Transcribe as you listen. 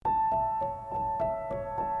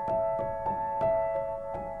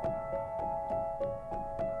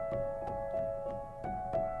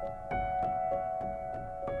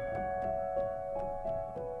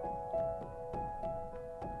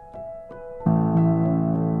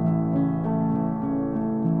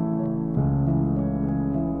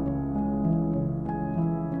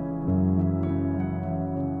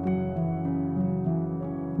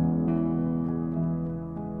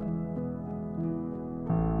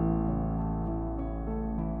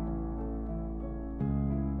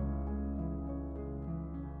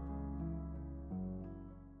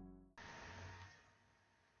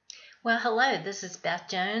Well, hello, this is Beth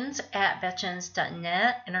Jones at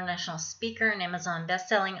bethjones.net, international speaker and Amazon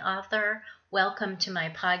bestselling author. Welcome to my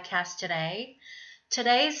podcast today.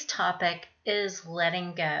 Today's topic is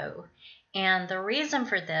letting go. And the reason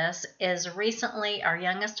for this is recently our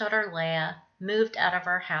youngest daughter, Leia, moved out of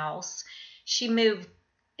our house. She moved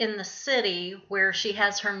in the city where she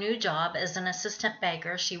has her new job as an assistant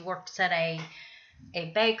baker. She works at a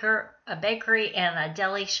bakery and a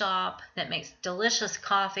deli shop that makes delicious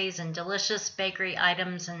coffees and delicious bakery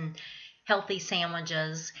items and healthy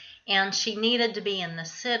sandwiches. And she needed to be in the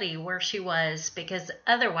city where she was because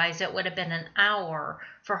otherwise it would have been an hour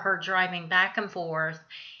for her driving back and forth.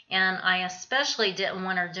 And I especially didn't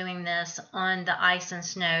want her doing this on the ice and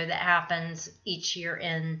snow that happens each year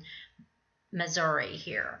in Missouri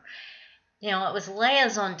here. It was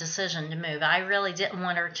Leia's own decision to move. I really didn't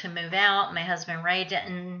want her to move out. My husband Ray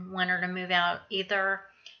didn't want her to move out either.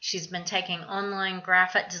 She's been taking online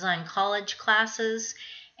graphic design college classes,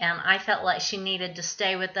 and I felt like she needed to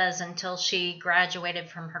stay with us until she graduated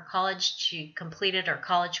from her college. She completed her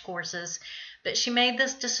college courses, but she made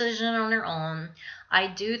this decision on her own. I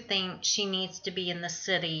do think she needs to be in the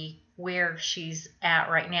city where she's at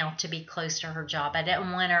right now to be close to her job. I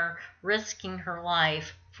didn't want her risking her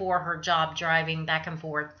life for her job driving back and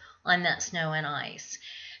forth on that snow and ice.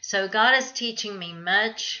 So God is teaching me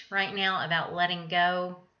much right now about letting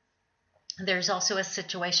go. There's also a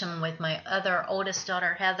situation with my other oldest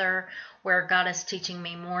daughter, Heather, where God is teaching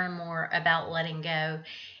me more and more about letting go.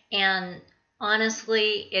 And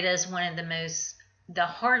honestly, it is one of the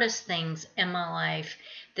hardest things in my life.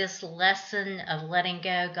 This lesson of letting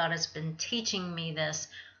go, God has been teaching me this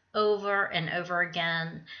over and over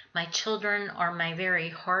again. My children are my very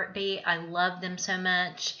heartbeat. I love them so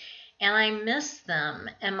much, and I miss them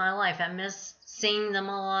in my life. I miss seeing them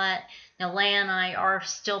a lot. Now, Leia and I are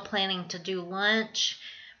still planning to do lunch,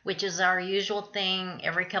 which is our usual thing.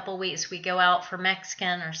 Every couple of weeks we go out for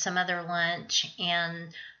Mexican or some other lunch and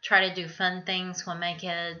try to do fun things with my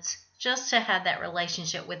kids, just to have that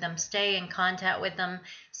relationship with them, stay in contact with them,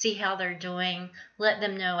 see how they're doing, let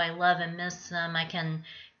them know I love and miss them. I can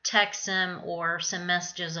text them or send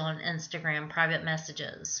messages on Instagram, private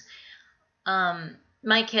messages.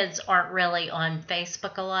 My kids aren't really on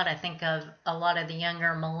Facebook a lot. I think of a lot of the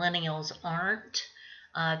younger millennials aren't.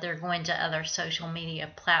 They're going to other social media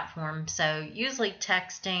platforms. So usually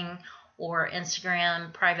texting or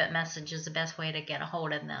Instagram private message is the best way to get a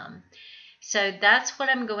hold of them. So that's what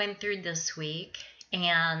I'm going through this week.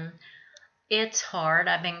 And it's hard.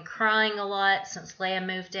 I've been crying a lot since Leia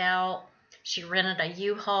moved out. She rented a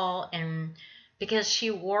U-Haul, and because she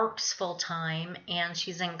works full-time and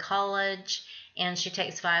she's in college and she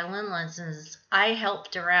takes violin lessons, I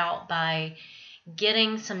helped her out by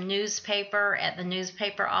getting some newspaper at the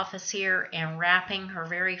newspaper office here and wrapping her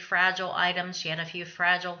very fragile items. She had a few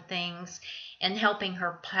fragile things, and helping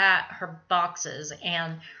her pack her boxes.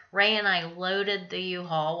 And Ray and I loaded the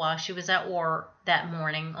U-Haul while she was at work that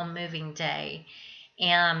morning on moving day.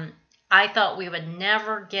 And I thought we would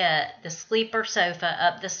never get the sleeper sofa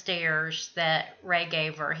up the stairs that Ray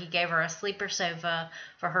gave her. He gave her a sleeper sofa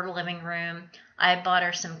for her living room. I bought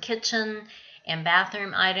her some kitchen and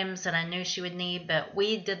bathroom items that I knew she would need, but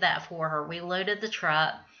we did that for her. We loaded the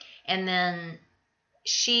truck, and then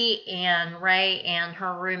she and Ray and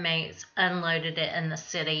her roommates unloaded it in the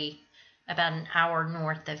city about an hour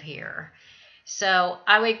north of here. So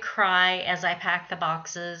I would cry as I packed the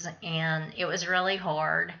boxes, and it was really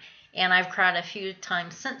hard. And I've cried a few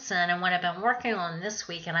times since then. And what I've been working on this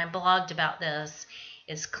week, and I blogged about this,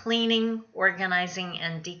 is cleaning, organizing,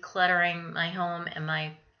 and decluttering my home and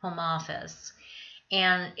my home office.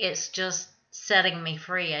 And it's just setting me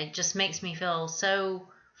free. It just makes me feel so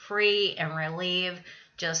free and relieved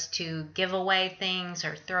just to give away things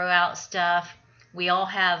or throw out stuff. We all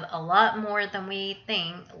have a lot more than we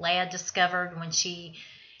think. Leia discovered when she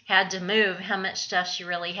had to move how much stuff she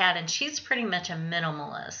really had, and she's pretty much a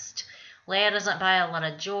minimalist. Leia doesn't buy a lot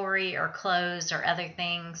of jewelry or clothes or other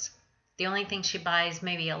things. The only thing she buys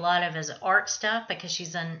maybe a lot of is art stuff, because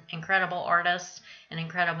she's an incredible artist, an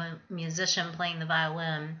incredible musician playing the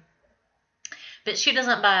violin. But she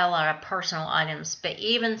doesn't buy a lot of personal items. But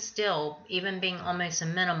even still, even being almost a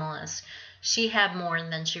minimalist, she had more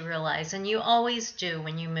than she realized. And you always do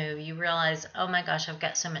when you move. You realize, oh my gosh, I've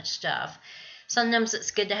got so much stuff. Sometimes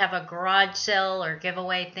it's good to have a garage sale or give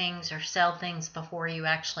away things or sell things before you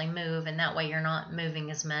actually move, and that way you're not moving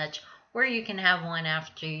as much. Or you can have one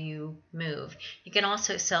after you move. You can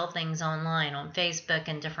also sell things online on Facebook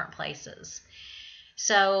and different places.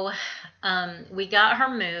 So we got her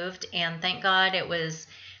moved, and thank God it was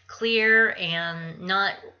clear and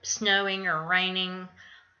not snowing or raining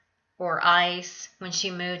or ice. When she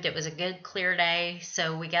moved, it was a good clear day,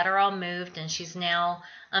 so we got her all moved, and she's now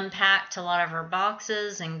unpacked a lot of her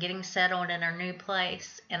boxes and getting settled in her new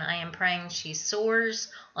place. And I am praying she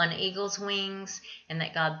soars on eagle's wings, and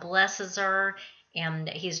that God blesses her, and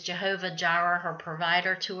that He's Jehovah Jireh, her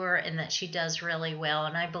provider to her, and that she does really well.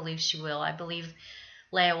 And I believe she will. I believe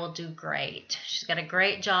Leah will do great. She's got a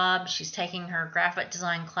great job. She's taking her graphic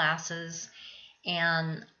design classes,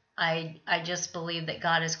 and I just believe that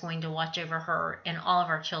God is going to watch over her and all of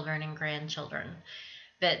our children and grandchildren.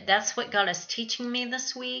 But that's what God is teaching me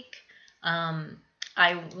this week.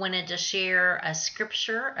 I wanted to share a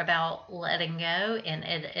scripture about letting go, and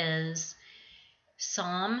it is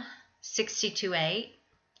Psalm 62:8.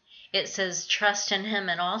 It says, "Trust in Him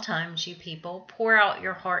at all times, you people. Pour out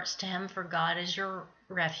your hearts to Him, for God is your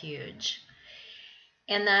refuge."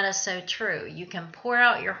 And that is so true. You can pour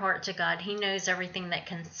out your heart to God. He knows everything that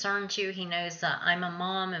concerns you. He knows that I'm a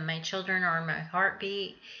mom and my children are my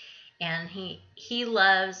heartbeat. And he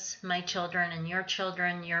loves my children and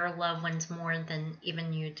your loved ones more than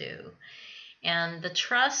even you do. And the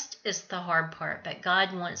trust is the hard part. But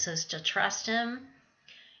God wants us to trust Him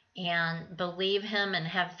and believe Him and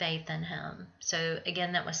have faith in Him. So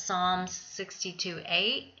again, that was Psalm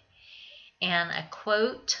 62:8. And a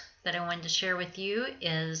quote that I wanted to share with you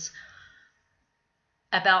is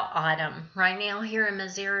about autumn. Right now here in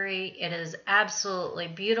Missouri, it is absolutely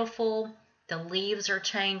beautiful. The leaves are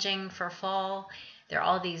changing for fall. There are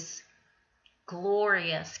all these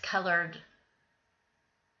glorious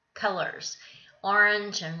colors,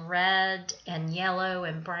 orange and red and yellow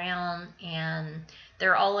and brown, and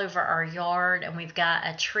they're all over our yard. And we've got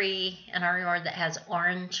a tree in our yard that has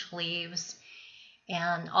orange leaves.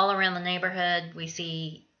 And all around the neighborhood, we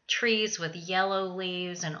see trees with yellow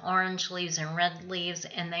leaves and orange leaves and red leaves,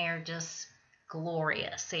 and they are just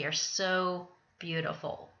glorious. They are so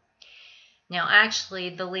beautiful. Now, actually,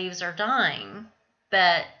 the leaves are dying,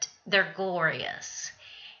 but they're glorious.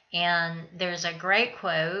 And there's a great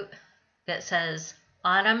quote that says,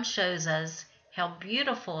 "Autumn shows us how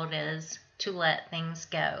beautiful it is to let things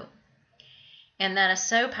go." And that is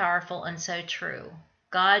so powerful and so true.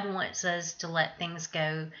 God wants us to let things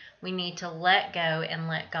go. We need to let go and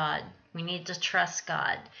let God. We need to trust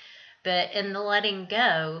God. But in the letting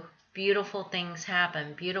go, beautiful things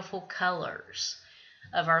happen, beautiful colors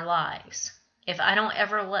of our lives. If I don't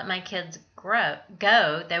ever let my kids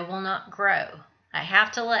go, they will not grow. I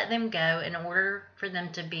have to let them go in order for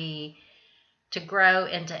them to grow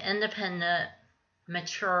into independent,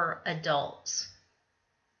 mature adults.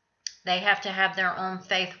 They have to have their own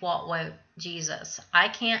faith walk with Jesus. I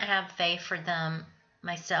can't have faith for them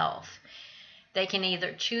myself. They can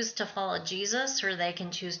either choose to follow Jesus or they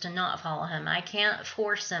can choose to not follow Him. I can't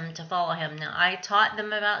force them to follow Him. Now, I taught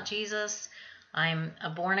them about Jesus. I'm a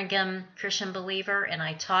born-again Christian believer, and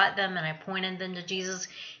I taught them and I pointed them to Jesus.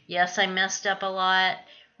 Yes, I messed up a lot.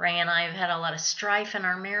 Ray and I have had a lot of strife in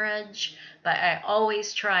our marriage, but I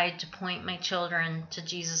always tried to point my children to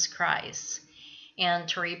Jesus Christ and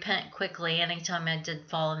to repent quickly anytime I did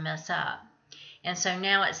fall and mess up. And so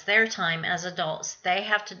now it's their time as adults. They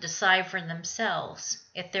have to decide for themselves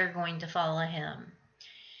if they're going to follow Him.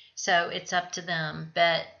 So it's up to them,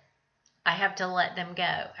 but I have to let them go.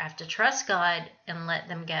 I have to trust God and let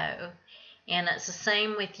them go. And it's the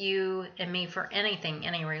same with you and me for anything,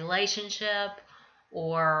 any relationship,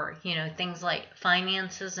 or things like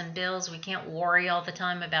finances and bills. We can't worry all the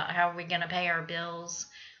time about how we're going to pay our bills.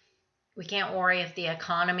 We can't worry if the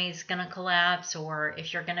economy is going to collapse or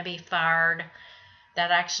if you're going to be fired.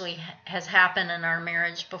 That actually has happened in our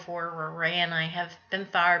marriage before, where Ray and I have been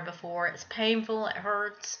fired before. It's painful, it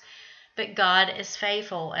hurts, but God is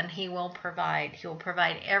faithful and He will provide. He will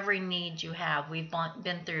provide every need you have. We've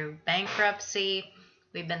been through bankruptcy.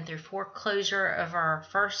 We've been through foreclosure of our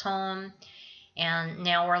first home, and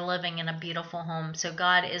now we're living in a beautiful home. So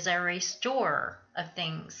God is a restorer of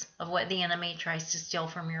things, of what the enemy tries to steal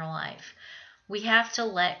from your life. We have to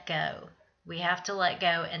let go. We have to let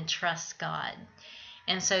go and trust God.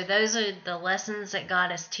 And so those are the lessons that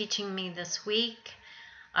God is teaching me this week.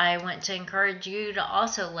 I want to encourage you to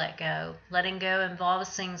also let go. Letting go involves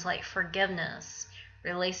things like forgiveness,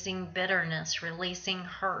 releasing bitterness, releasing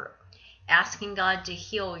hurt, asking God to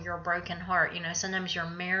heal your broken heart. Sometimes your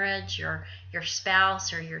marriage, your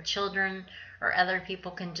spouse, or your children, or other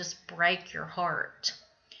people can just break your heart.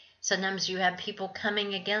 Sometimes you have people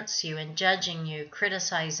coming against you and judging you,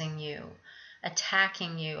 criticizing you,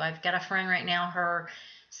 attacking you. I've got a friend right now, her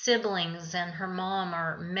siblings and her mom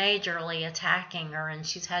are majorly attacking her, and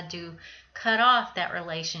she's had to cut off that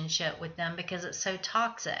relationship with them because it's so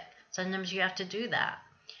toxic. Sometimes you have to do that.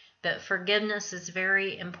 But forgiveness is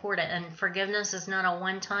very important, and forgiveness is not a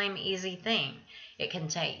one-time easy thing. It can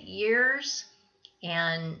take years,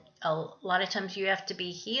 and a lot of times you have to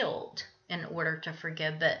be healed in order to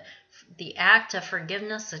forgive. But the act of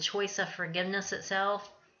forgiveness, the choice of forgiveness itself,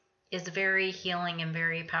 is very healing and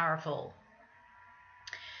very powerful.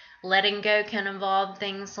 Letting go can involve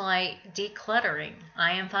things like decluttering.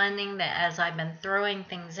 I am finding that as I've been throwing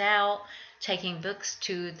things out, taking books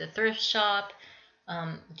to the thrift shop,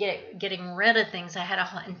 getting rid of things. I had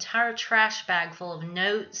an entire trash bag full of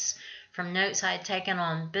notes from notes I had taken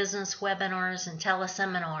on business webinars and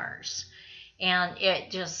teleseminars. And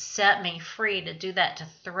it just set me free to do that, to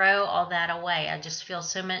throw all that away. I just feel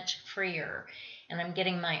so much freer. And I'm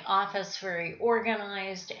getting my office very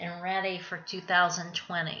organized and ready for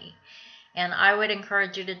 2020. And I would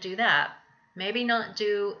encourage you to do that. Maybe not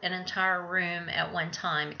do an entire room at one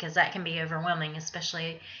time, because that can be overwhelming,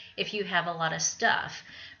 especially if you have a lot of stuff.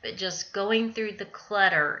 But just going through the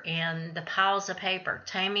clutter and the piles of paper,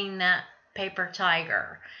 taming that paper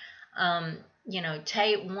tiger.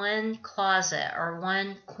 Take one closet or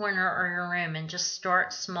one corner of your room and just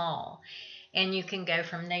start small. And you can go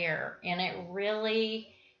from there. And it really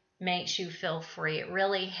makes you feel free. It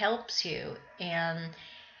really helps you. And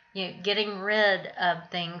getting rid of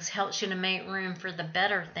things helps you to make room for the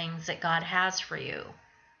better things that God has for you.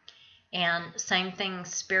 And same thing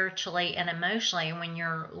spiritually and emotionally. When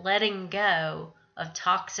you're letting go of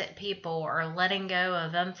toxic people or letting go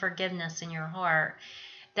of unforgiveness in your heart,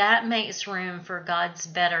 that makes room for God's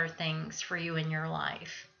better things for you in your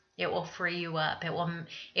life. It will free you up. It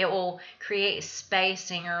will create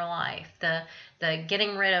space in your life. The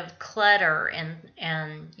getting rid of clutter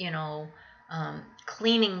and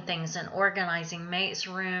cleaning things and organizing makes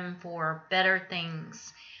room for better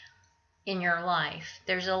things in your life.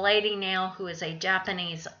 There's a lady now who is a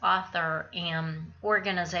Japanese author and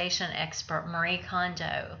organization expert, Marie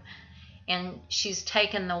Kondo, and she's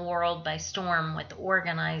taken the world by storm with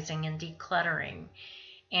organizing and decluttering.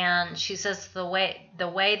 And she says the way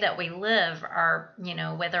that we live,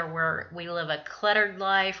 whether we live a cluttered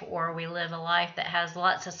life or we live a life that has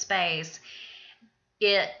lots of space,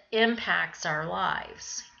 it impacts our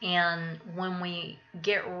lives. And when we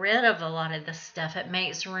get rid of a lot of this stuff, it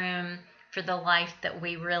makes room for the life that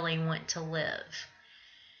we really want to live.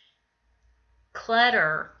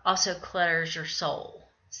 Clutter also clutters your soul.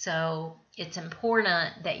 So it's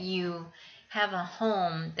important that you have a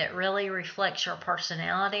home that really reflects your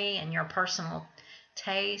personality and your personal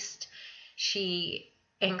taste. She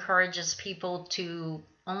encourages people to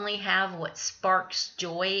only have what sparks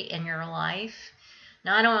joy in your life.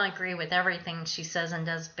 Now, I don't agree with everything she says and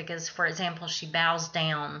does because, for example, she bows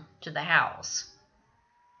down to the house.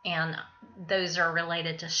 And those are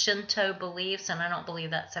related to Shinto beliefs, and I don't believe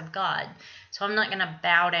that's of God. So I'm not going to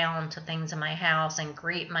bow down to things in my house and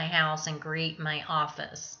greet my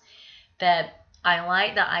office. But I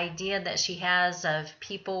like the idea that she has of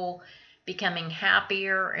people becoming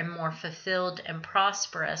happier and more fulfilled and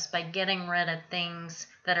prosperous by getting rid of things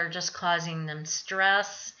that are just causing them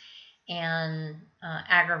stress and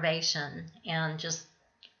aggravation, and just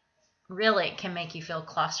really it can make you feel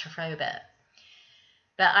claustrophobic.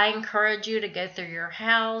 But I encourage you to go through your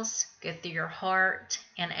house, go through your heart,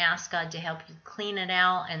 and ask God to help you clean it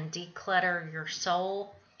out and declutter your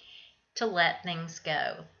soul, to let things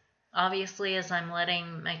go. Obviously, as I'm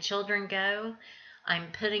letting my children go,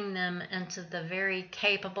 I'm putting them into the very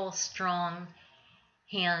capable, strong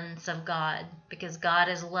hands of God, because God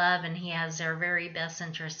is love and He has their very best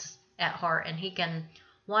interests at heart, and He can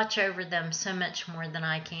watch over them so much more than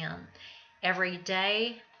I can. Every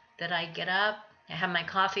day that I get up, I have my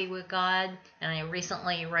coffee with God, and I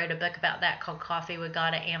recently wrote a book about that called Coffee with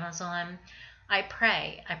God at Amazon. I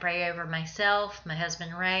pray. I pray over myself, my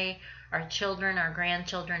husband Ray, our children, our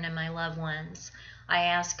grandchildren, and my loved ones. I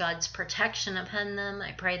ask God's protection upon them.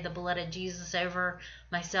 I pray the blood of Jesus over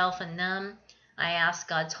myself and them. I ask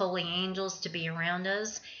God's holy angels to be around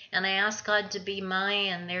us, and I ask God to be my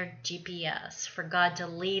and their GPS, for God to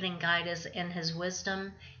lead and guide us in His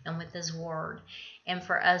wisdom and with His word, and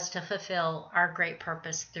for us to fulfill our great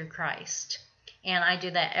purpose through Christ. And I do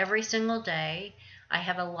that every single day. I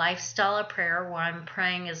have a lifestyle of prayer where I'm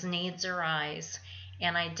praying as needs arise,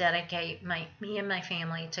 and I dedicate me and my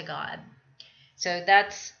family to God. So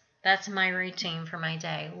that's my routine for my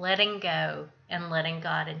day, letting go and letting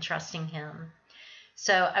God and trusting Him.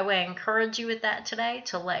 So I would encourage you with that today,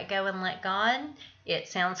 to let go and let God. It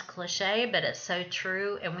sounds cliche, but it's so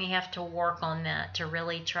true, and we have to work on that to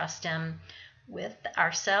really trust Him with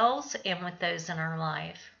ourselves and with those in our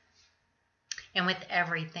life. and with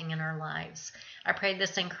everything in our lives. I pray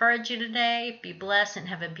this encourage you today. Be blessed and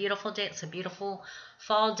have a beautiful day. It's a beautiful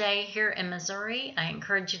fall day here in Missouri. I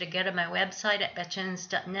encourage you to go to my website at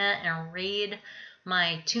betjenes.net and read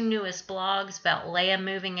my 2 newest blogs about Leah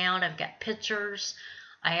moving out. I've got pictures.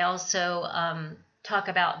 I also talk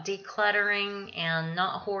about decluttering and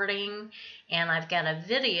not hoarding, and I've got a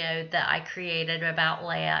video that I created about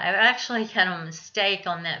Leah. I actually had a mistake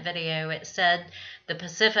on that video. It said the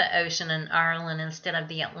Pacific Ocean in Ireland instead of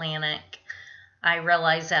the Atlantic. I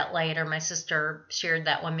realized that later. My sister shared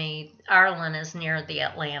that with me. Ireland is near the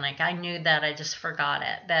Atlantic. I knew that, I just forgot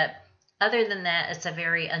it. But other than that, it's a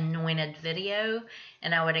very anointed video,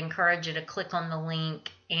 and I would encourage you to click on the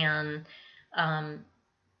link and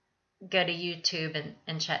go to YouTube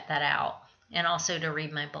and check that out, and also to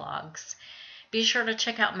read my blogs. Be sure to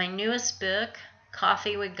check out my newest book,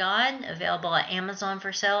 Coffee with God, available at Amazon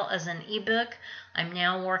for sale as an ebook. I'm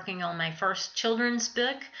now working on my first children's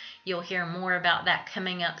book. You'll hear more about that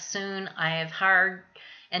coming up soon. I have hired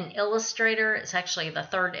an illustrator. It's actually the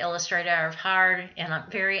third illustrator I've hired, and I'm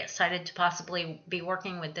very excited to possibly be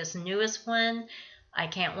working with this newest one. I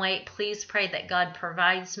can't wait. Please pray that God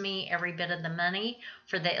provides me every bit of the money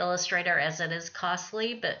for the illustrator, as it is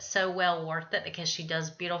costly, but so well worth it because she does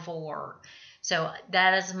beautiful work. So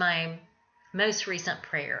that is my most recent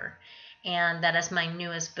prayer, and that is my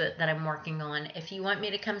newest book that I'm working on. If you want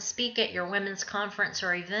me to come speak at your women's conference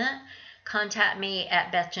or event, contact me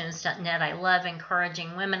at bethjones.net. I love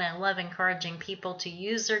encouraging women. I love encouraging people to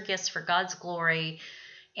use their gifts for God's glory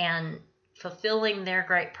and fulfilling their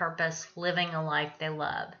great purpose, living a life they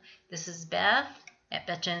love. This is Beth at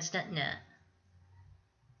bethjones.net.